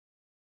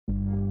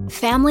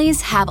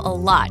Families have a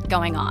lot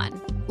going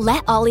on.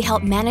 Let Ollie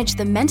help manage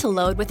the mental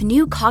load with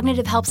new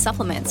cognitive help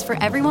supplements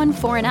for everyone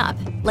 4 and up,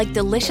 like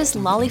delicious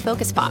Lolly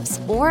Focus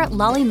Pops or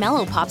Lolly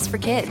Mellow Pops for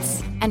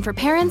kids. And for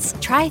parents,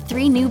 try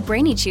 3 new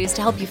Brainy Chews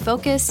to help you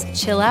focus,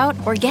 chill out,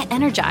 or get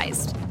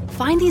energized.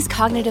 Find these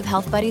cognitive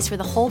health buddies for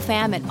the whole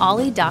fam at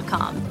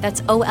ollie.com.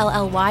 That's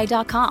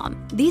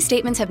OLLY.com. These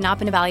statements have not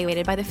been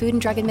evaluated by the Food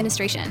and Drug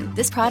Administration.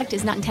 This product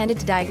is not intended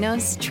to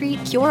diagnose,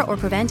 treat, cure, or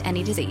prevent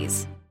any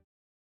disease.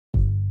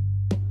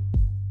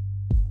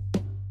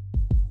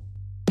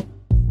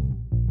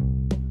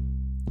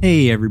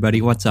 Hey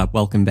everybody, what's up?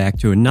 Welcome back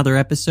to another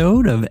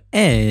episode of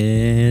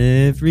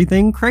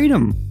Everything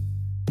Kratom,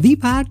 the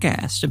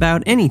podcast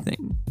about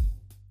anything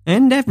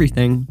and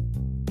everything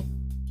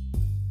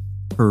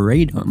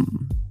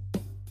Kratom.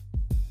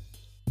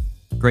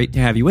 Great to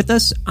have you with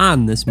us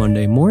on this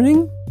Monday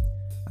morning.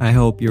 I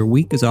hope your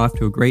week is off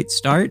to a great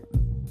start.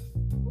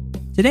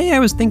 Today I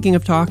was thinking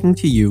of talking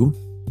to you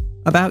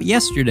about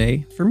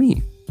yesterday for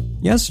me.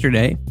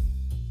 Yesterday,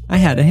 I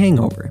had a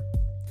hangover.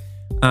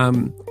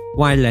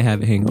 Why did I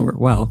have a hangover?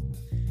 Well,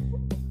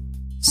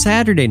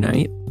 Saturday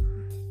night,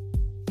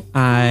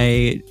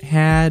 I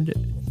had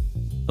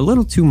a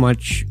little too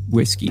much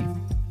whiskey.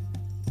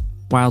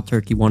 Wild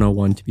Turkey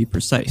 101 to be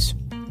precise.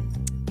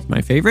 It's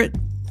my favorite.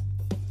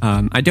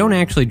 I don't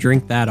actually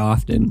drink that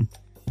often,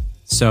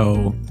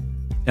 so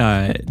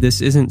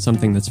this isn't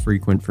something that's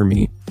frequent for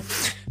me.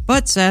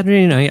 But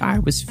Saturday night, I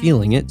was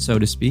feeling it, so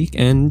to speak,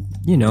 and,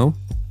 I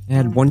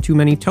had one too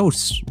many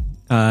toasts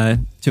to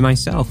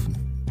myself.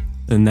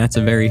 And that's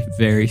a very,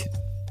 very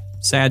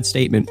sad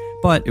statement,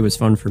 but it was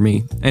fun for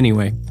me.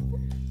 Anyway,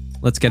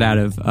 let's get out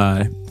of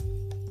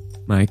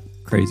my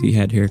crazy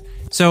head here.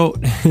 So,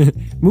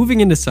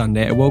 moving into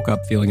Sunday, I woke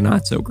up feeling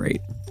not so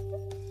great.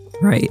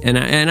 Right, and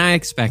I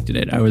expected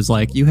it. I was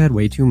like, you had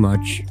way too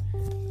much.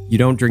 You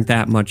don't drink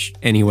that much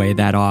anyway,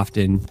 that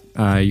often.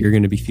 You're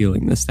going to be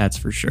feeling this, that's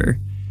for sure.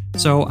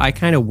 So, I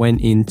kind of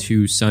went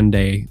into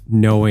Sunday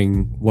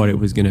knowing what it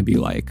was going to be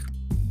like.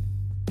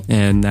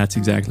 And that's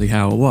exactly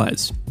how it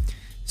was.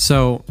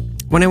 So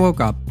when I woke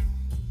up,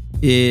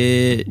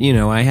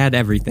 I had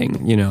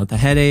everything, the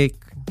headache,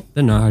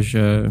 the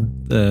nausea,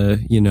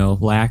 the,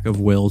 lack of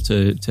will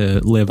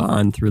to live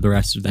on through the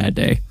rest of that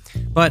day.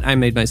 But I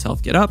made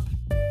myself get up,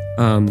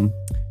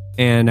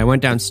 and I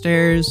went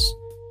downstairs,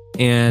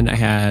 and I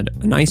had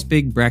a nice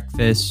big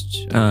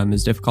breakfast,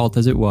 as difficult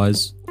as it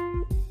was.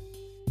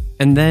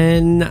 And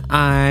then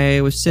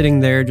I was sitting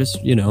there just,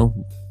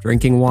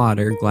 drinking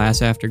water,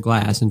 glass after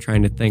glass, and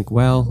trying to think,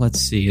 well, let's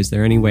see, is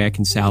there any way I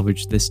can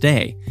salvage this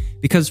day?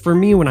 Because for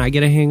me, when I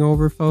get a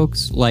hangover,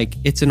 folks,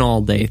 it's an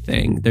all-day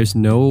thing. There's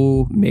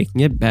no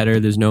making it better.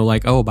 There's no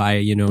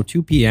by,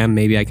 2 p.m.,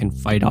 maybe I can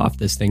fight off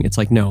this thing. It's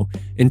no.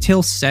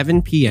 Until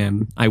 7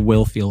 p.m., I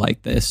will feel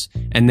like this.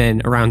 And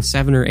then around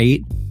 7 or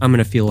 8, I'm going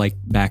to feel like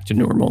back to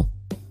normal.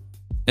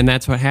 And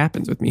that's what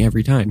happens with me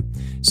every time.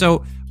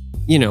 So,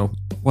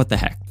 what the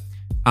heck?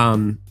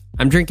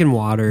 I'm drinking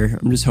water.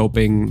 I'm just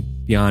hoping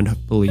beyond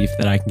belief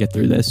that I can get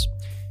through this.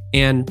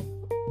 And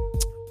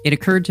it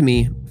occurred to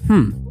me,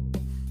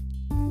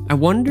 I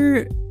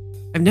wonder,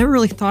 I've never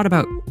really thought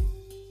about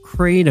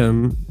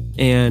Kratom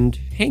and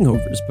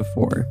hangovers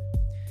before.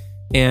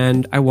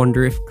 And I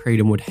wonder if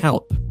Kratom would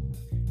help.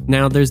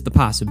 Now, there's the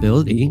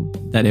possibility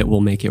that it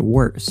will make it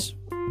worse.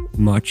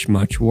 Much,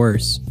 much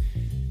worse.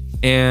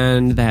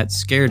 And that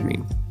scared me.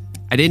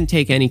 I didn't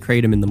take any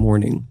Kratom in the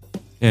morning.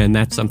 And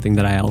that's something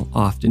that I'll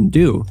often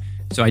do.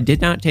 So I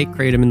did not take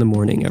Kratom in the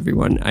morning,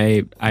 everyone.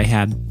 I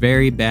had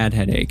very bad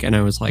headache, and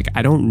I was like,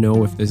 I don't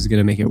know if this is going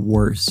to make it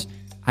worse.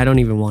 I don't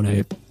even want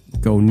to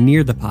go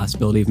near the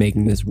possibility of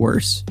making this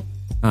worse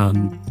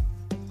on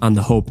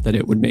the hope that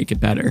it would make it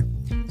better.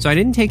 So I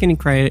didn't take any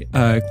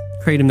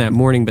Kratom that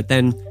morning, but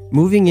then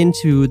moving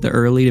into the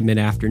early to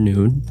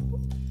mid-afternoon,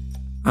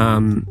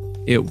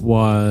 it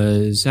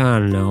was, I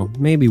don't know,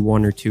 maybe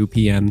 1 or 2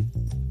 p.m.,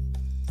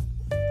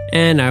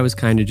 and I was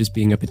kind of just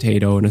being a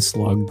potato and a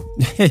slug.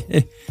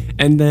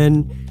 And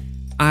then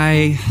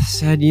I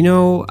said,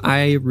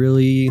 I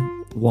really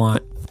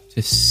want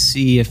to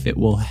see if it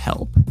will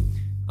help.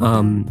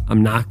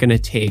 I'm not going to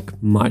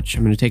take much.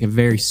 I'm going to take a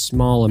very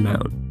small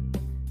amount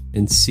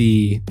and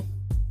see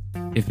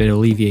if it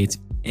alleviates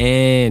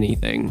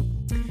anything.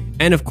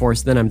 And of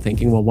course, then I'm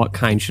thinking, well, what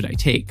kind should I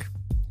take?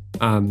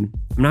 I'm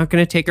not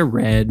going to take a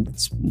red.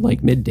 It's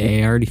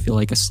midday. I already feel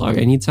like a slug.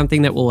 I need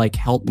something that will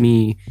help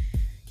me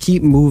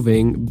keep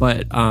moving,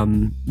 but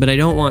I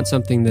don't want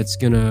something that's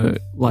gonna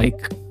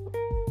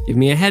give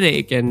me a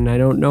headache, and I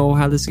don't know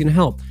how this is gonna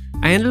help.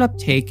 I ended up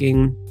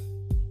taking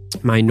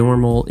my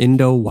normal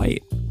Indo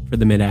White for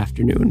the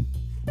mid-afternoon.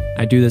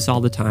 I do this all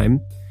the time.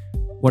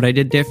 What I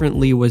did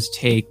differently was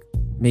take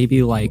maybe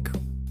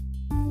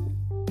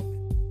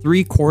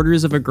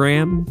 3/4 of a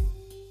gram,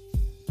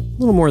 a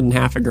little more than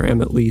half a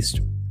gram at least,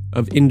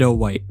 of Indo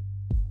White,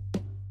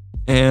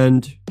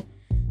 and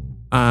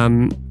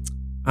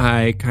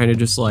I kind of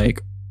just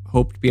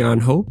hoped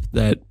beyond hope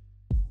that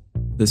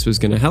this was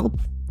going to help,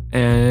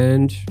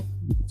 and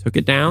took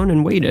it down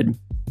and waited.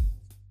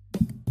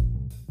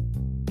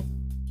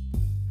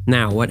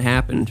 Now, what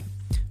happened?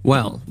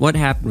 Well, what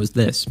happened was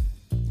this.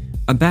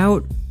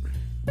 About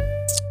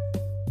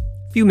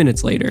a few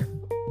minutes later,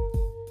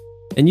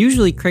 and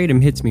usually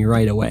Kratom hits me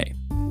right away,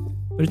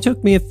 but it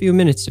took me a few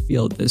minutes to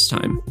feel it this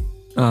time.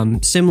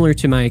 Similar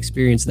to my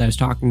experience that I was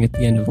talking at the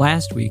end of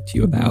last week to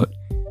you about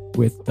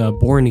with the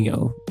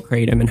Borneo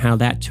Kratom and how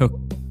that took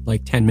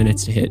like 10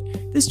 minutes to hit.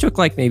 This took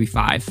like maybe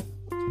 5. So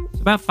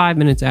about 5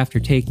 minutes after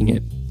taking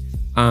it,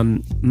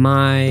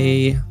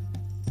 my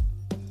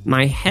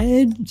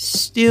head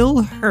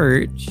still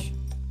hurt.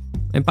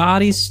 My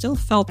body still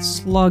felt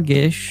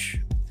sluggish,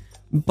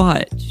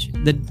 but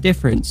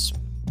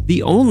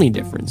the only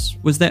difference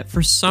was that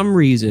for some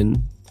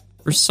reason,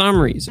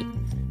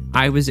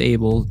 I was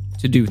able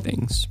to do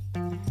things.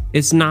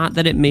 It's not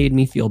that it made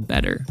me feel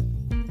better.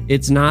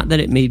 It's not that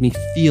it made me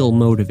feel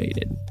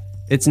motivated.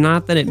 It's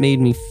not that it made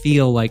me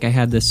feel like I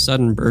had this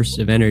sudden burst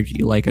of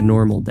energy like a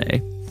normal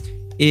day.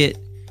 It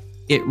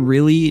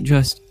really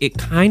just, it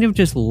kind of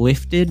just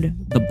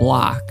lifted the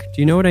block.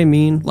 Do you know what I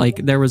mean? Like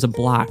there was a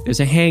block.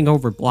 There's a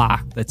hangover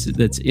block that's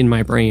in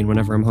my brain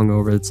whenever I'm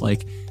hungover. It's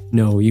like,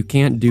 no, you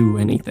can't do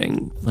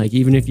anything. Like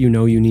even if you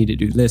know you need to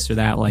do this or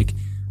that, like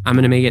I'm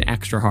going to make it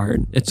extra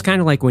hard. It's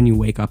kind of like when you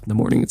wake up in the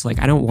morning. It's like,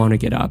 I don't want to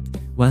get up.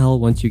 Well,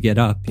 once you get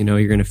up,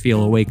 you're going to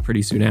feel awake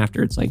pretty soon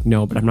after. It's like,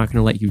 no, but I'm not going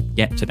to let you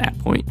get to that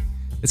point.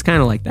 It's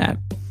kind of like that.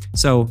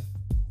 So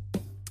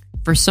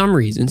for some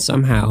reason,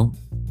 somehow,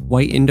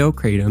 white Indo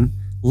Kratom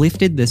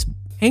lifted this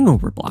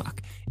hangover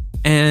block.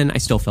 And I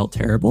still felt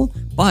terrible,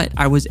 but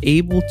I was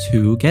able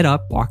to get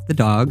up, walk the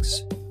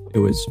dogs. It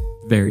was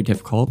very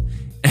difficult.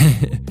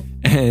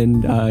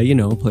 And,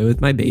 play with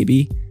my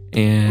baby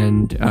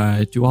and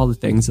do all the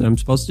things that I'm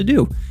supposed to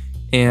do.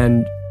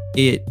 And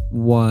it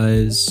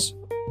was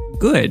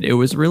good. It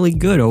was really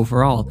good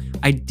overall.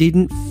 I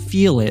didn't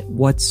feel it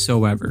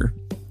whatsoever.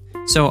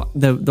 So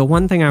the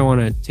one thing I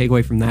want to take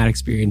away from that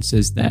experience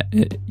is that,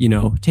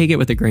 take it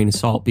with a grain of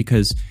salt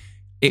because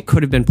it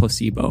could have been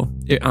placebo.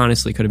 It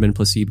honestly could have been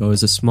placebo. It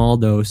was a small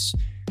dose,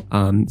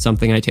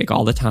 something I take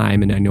all the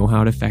time and I know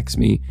how it affects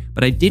me,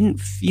 but I didn't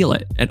feel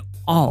it at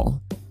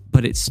all.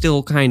 But it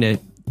still kind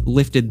of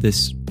lifted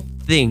this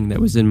thing that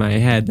was in my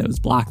head that was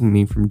blocking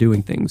me from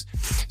doing things.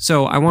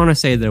 So I want to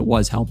say that it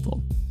was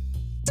helpful,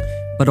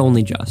 but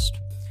only just.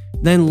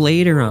 Then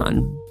later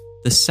on,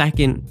 the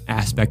second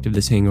aspect of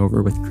this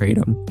hangover with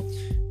Kratom,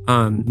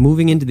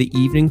 moving into the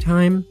evening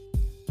time,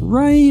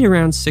 right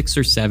around 6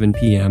 or 7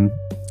 p.m.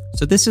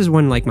 So this is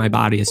when like my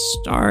body is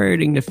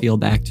starting to feel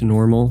back to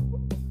normal,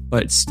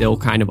 but still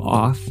kind of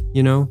off,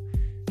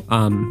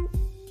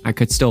 I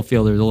could still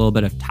feel there was a little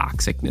bit of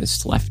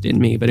toxicness left in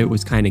me, but it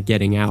was kind of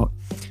getting out.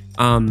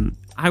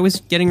 I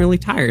was getting really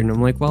tired and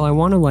I'm like, well, I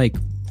want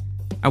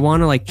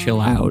to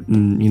chill out.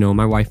 And,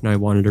 my wife and I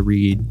wanted to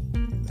read,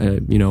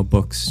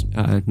 books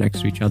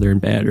next to each other in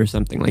bed or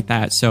something like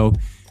that. So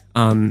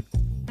I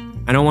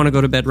don't want to go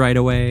to bed right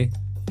away,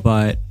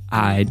 but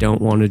I don't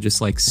want to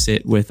just like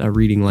sit with a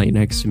reading light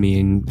next to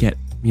me and get,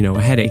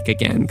 a headache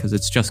again because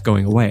it's just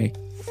going away.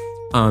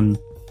 And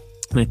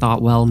I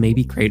thought, well,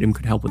 maybe Kratom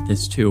could help with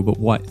this too, but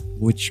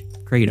which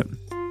Kratom?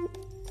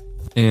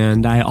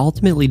 And I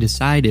ultimately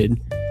decided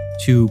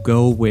to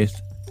go with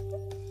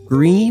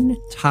green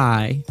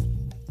Thai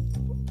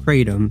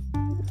Kratom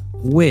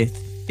with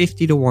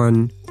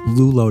 50-to-1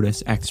 Blue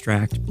Lotus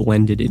extract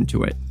blended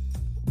into it.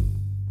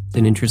 It's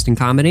an interesting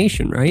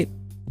combination, right?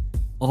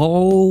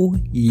 Oh,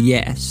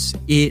 yes.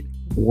 It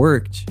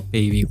worked,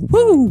 baby.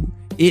 Woo!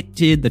 It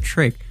did the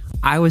trick.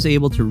 I was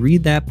able to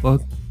read that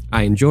book.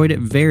 I enjoyed it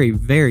very,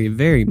 very,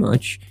 very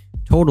much.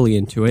 Totally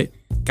into it.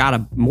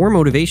 Got more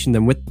motivation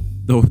than with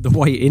the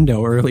white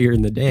Indo earlier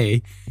in the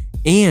day.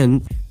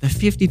 And the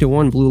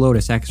 50-to-1 Blue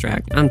Lotus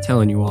extract, I'm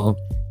telling you all,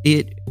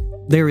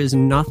 there is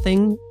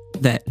nothing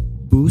that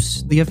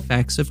boosts the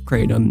effects of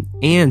Kratom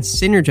and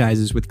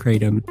synergizes with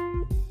Kratom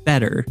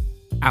better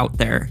out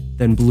there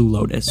than Blue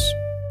Lotus.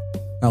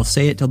 I'll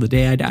say it till the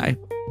day I die.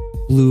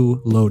 Blue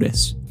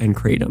Lotus and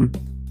Kratom.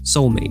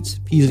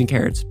 Soulmates. Peas and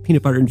carrots.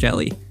 Peanut butter and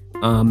jelly.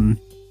 Ben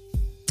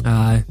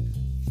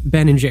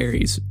and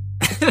Jerry's.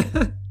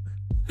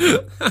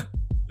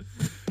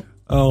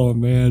 Oh,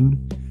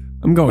 man.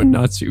 I'm going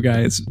nuts, you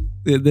guys.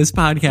 This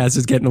podcast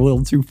is getting a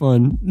little too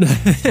fun.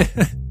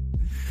 The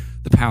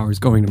power is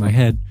going to my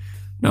head.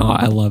 No,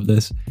 I love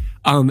this.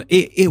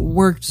 It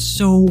worked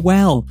so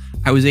well.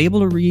 I was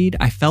able to read.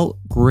 I felt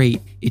great.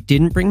 It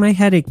didn't bring my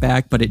headache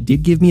back, but it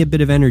did give me a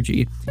bit of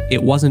energy.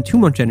 It wasn't too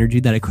much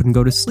energy that I couldn't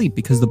go to sleep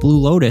because the Blue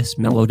Lotus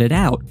mellowed it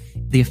out.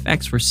 The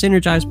effects were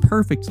synergized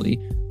perfectly.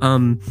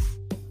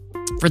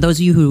 For those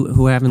of you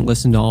who haven't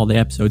listened to all the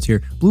episodes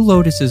here, Blue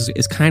Lotus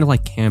is kind of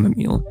like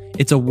chamomile.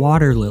 It's a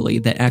water lily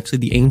that actually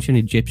the ancient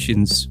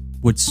Egyptians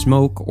would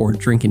smoke or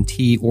drink in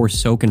tea or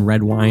soak in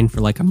red wine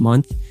for like a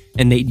month,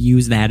 and they'd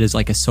use that as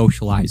like a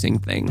socializing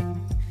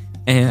thing.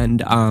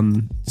 And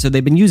so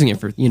they've been using it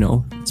for,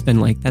 it's been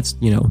like, that's,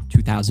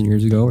 2,000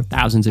 years ago or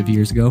thousands of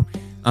years ago.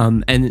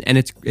 And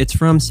it's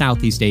from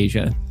Southeast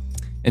Asia.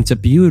 And it's a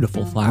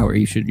beautiful flower.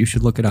 You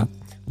should look it up.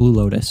 Blue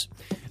Lotus.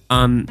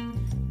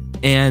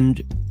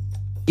 And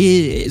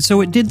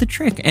So it did the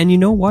trick. And you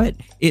know what?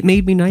 It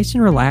made me nice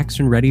and relaxed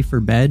and ready for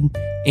bed.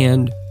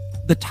 And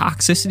the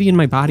toxicity in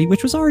my body,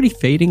 which was already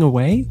fading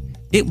away,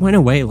 it went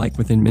away like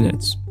within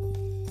minutes.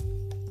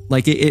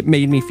 Like it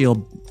made me feel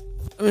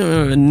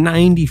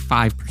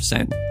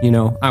 95%, you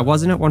know. I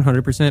wasn't at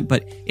 100%,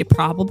 but it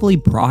probably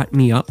brought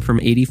me up from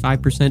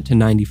 85% to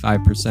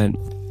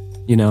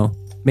 95%, you know,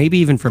 maybe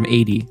even from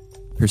 80%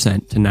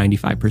 to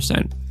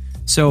 95%.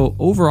 So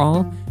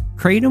overall,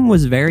 Kratom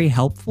was very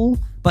helpful,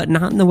 but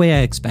not in the way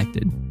I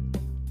expected.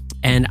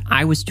 And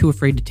I was too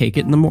afraid to take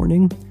it in the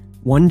morning.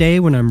 One day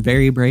when I'm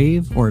very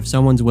brave, or if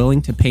someone's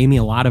willing to pay me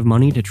a lot of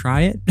money to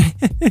try it,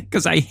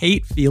 because I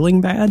hate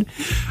feeling bad,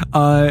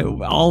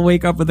 I'll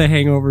wake up with a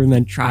hangover and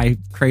then try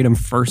Kratom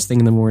first thing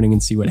in the morning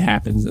and see what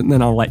happens. And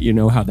then I'll let you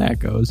know how that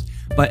goes.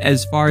 But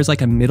as far as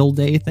like a middle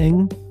day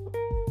thing,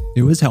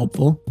 it was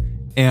helpful.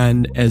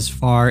 And as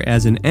far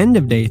as an end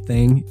of day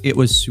thing, it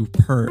was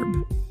superb.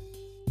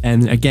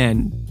 And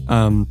again,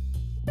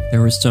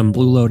 there was some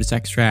Blue Lotus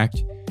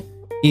extract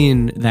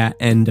in that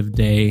end of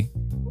day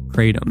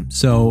Kratom.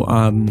 So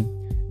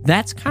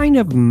that's kind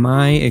of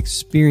my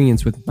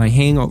experience with my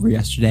hangover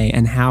yesterday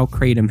and how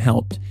Kratom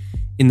helped.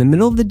 In the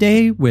middle of the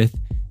day with,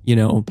 you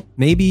know,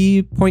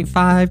 maybe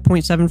 0.5,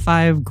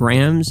 0.75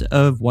 grams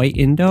of white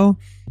Indo,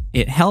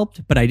 it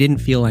helped, but I didn't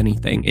feel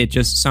anything. It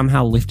just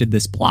somehow lifted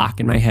this block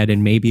in my head,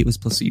 and maybe it was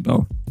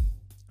placebo.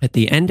 At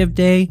the end of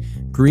day,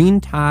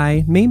 green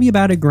Thai, maybe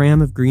about a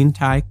gram of green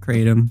Thai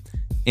Kratom,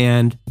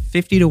 and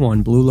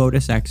 50-1 Blue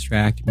Lotus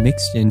extract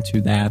mixed into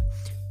that.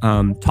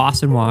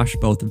 Toss and wash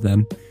both of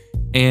them,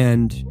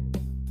 and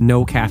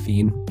no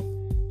caffeine.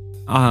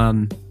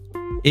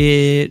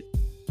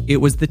 It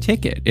was the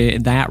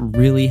ticket. That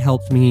really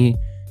helped me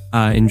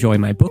enjoy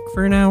my book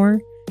for an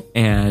hour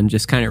and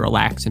just kind of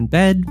relax in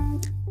bed.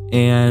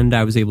 And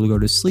I was able to go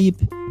to sleep,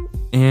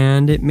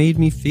 and it made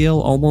me feel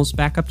almost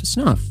back up to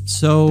snuff.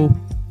 So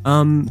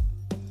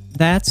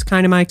that's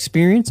kind of my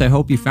experience. I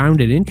hope you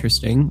found it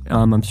interesting.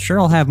 I'm sure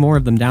I'll have more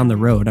of them down the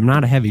road. I'm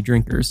not a heavy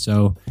drinker,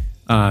 so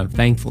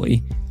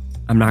thankfully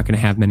I'm not going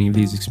to have many of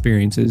these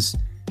experiences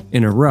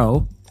in a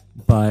row.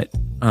 But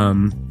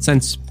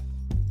since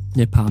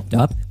it popped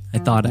up, I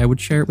thought I would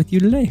share it with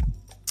you today.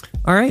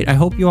 All right, I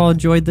hope you all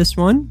enjoyed this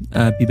one.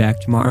 Be back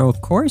tomorrow,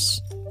 of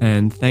course.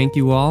 And thank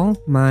you all,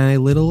 my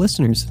little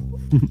listeners.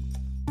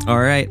 All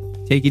right,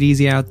 take it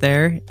easy out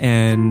there,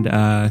 and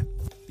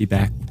be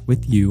back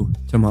with you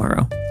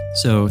tomorrow.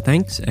 So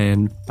thanks,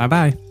 and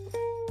bye-bye.